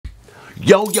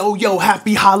Yo, yo, yo,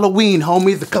 happy Halloween,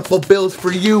 homies. A couple bills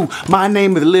for you. My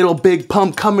name is Little Big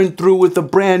Pump, coming through with a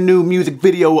brand new music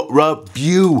video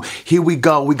review. Here we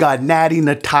go. We got Natti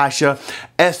Natasha,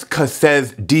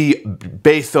 Escasez De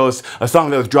Besos, a song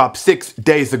that was dropped 6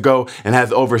 days ago and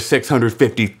has over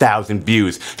 650,000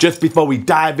 views. Just before we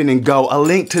dive in and go, a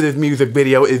link to this music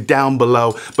video is down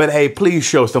below. But hey, please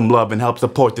show some love and help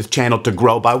support this channel to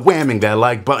grow by whamming that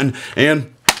like button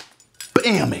and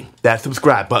bamming that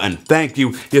subscribe button. Thank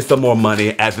you. Here's some more money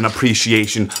as an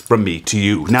appreciation from me to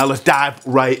you. Now let's dive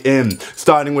right in.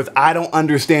 Starting with, I don't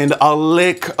understand a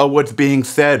lick of what's being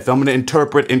said, so I'm going to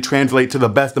interpret and translate to the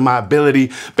best of my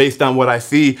ability based on what I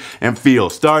see and feel.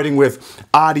 Starting with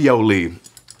audioly.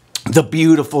 It's a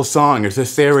beautiful song. It's a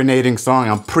serenading song.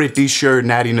 I'm pretty sure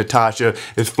Natti Natasha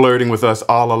is flirting with us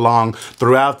all along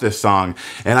throughout this song.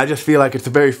 And I just feel like it's a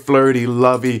very flirty,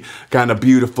 lovey, kind of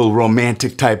beautiful,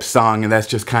 romantic type song. And that's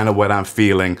just kind of what I'm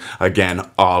feeling, again,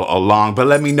 all along. But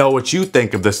let me know what you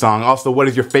think of the song. Also, what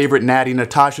is your favorite Natti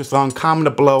Natasha song?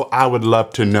 Comment below. I would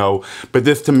love to know. But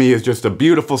this to me is just a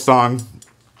beautiful song.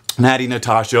 Natti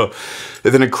Natasha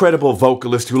is an incredible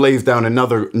vocalist who lays down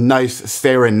another nice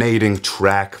serenading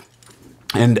track.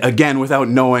 And again, without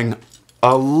knowing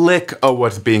a lick of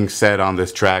what's being said on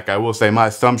this track, I will say my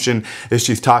assumption is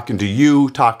she's talking to you,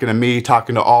 talking to me,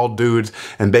 talking to all dudes,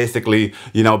 and basically,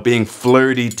 you know, being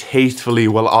flirty tastefully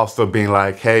while also being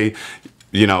like, hey,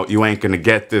 you know, you ain't gonna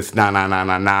get this, nah, nah, nah,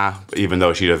 nah, nah, even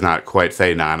though she does not quite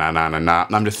say nah, nah, nah, nah, nah.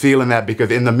 I'm just feeling that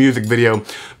because in the music video,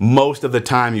 most of the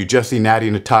time you just see Natti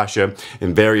Natasha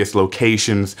in various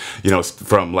locations, you know,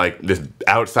 from like this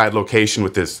outside location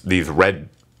with these red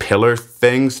pillar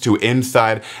things to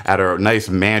inside at her nice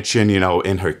mansion, you know,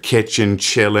 in her kitchen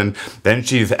chilling. Then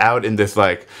she's out in this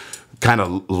like kind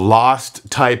of lost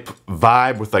type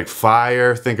vibe with like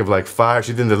fire. Think of like fire.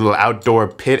 She's in this little outdoor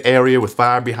pit area with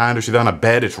fire behind her. She's on a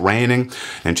bed. It's raining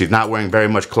and she's not wearing very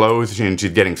much clothes and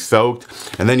she's getting soaked.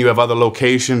 And then you have other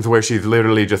locations where she's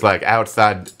literally just like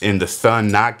outside in the sun,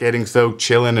 not getting soaked,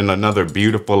 chilling in another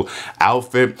beautiful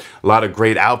outfit. A lot of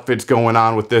great outfits going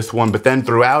on with this one. But then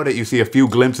throughout it, you see a few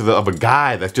glimpses of a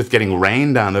guy that's just getting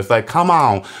rained on. It's like, come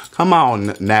on,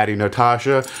 Natti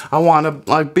Natasha. I want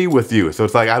to like be with you. So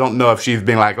it's like, I don't know if she's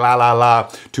being like la la la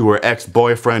to her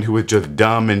ex-boyfriend who was just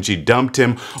dumb and she dumped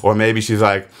him, or maybe she's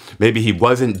like, maybe he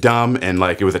wasn't dumb and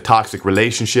like it was a toxic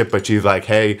relationship, but she's like,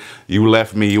 hey, you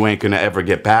left me, you ain't gonna ever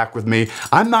get back with me.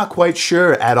 I'm not quite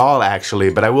sure at all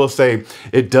actually, but I will say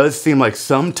it does seem like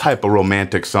some type of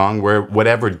romantic song where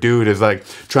whatever dude is like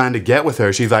trying to get with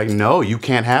her, she's like, no, you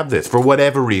can't have this for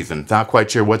whatever reason. Not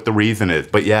quite sure what the reason is,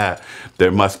 but yeah,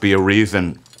 there must be a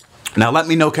reason. Now let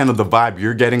me know kind of the vibe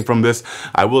you're getting from this.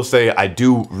 I will say I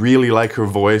do really like her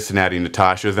voice, Natti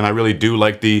Natasha's, and I really do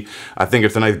like I think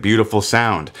it's a nice beautiful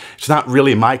sound. It's not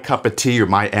really my cup of tea or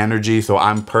my energy, so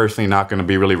I'm personally not going to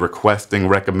be really requesting,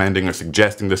 recommending, or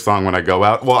suggesting this song when I go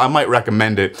out. Well, I might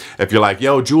recommend it if you're like,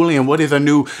 yo, Julian, what is a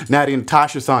new Natti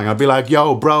Natasha song? I'll be like,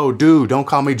 yo, bro, dude, don't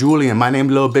call me Julian. My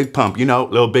name's Lil Big Pump, you know,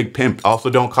 Lil Big Pimp. Also,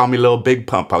 don't call me Lil Big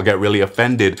Pump. I'll get really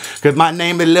offended because my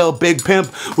name is Lil Big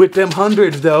Pimp with them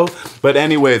hundreds, though. But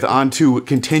anyways, on to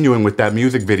continuing with that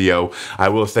music video, I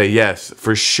will say yes,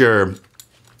 for sure.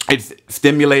 It's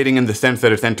stimulating in the sense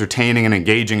that it's entertaining and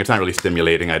engaging. It's not really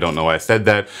stimulating, I don't know why I said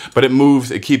that, but it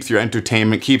moves, it keeps your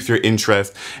entertainment, keeps your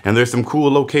interest, and there's some cool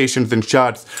locations and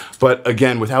shots, but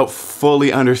again, without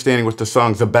fully understanding what the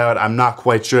song's about, I'm not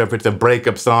quite sure if it's a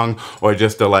breakup song or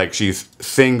just a like she's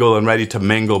single and ready to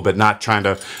mingle but not trying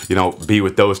to, you know, be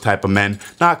with those type of men.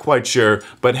 Not quite sure,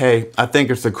 but hey, I think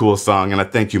it's a cool song and I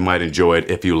think you might enjoy it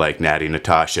if you like Natti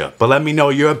Natasha. But let me know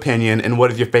your opinion and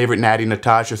what is your favorite Natti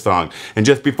Natasha song. And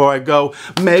just before I go,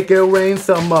 make it rain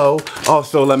some more.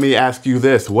 Also, let me ask you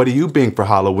this. What are you being for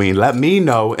Halloween? Let me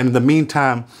know. And in the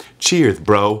meantime, cheers,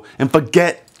 bro. And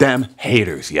forget them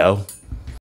haters, yo.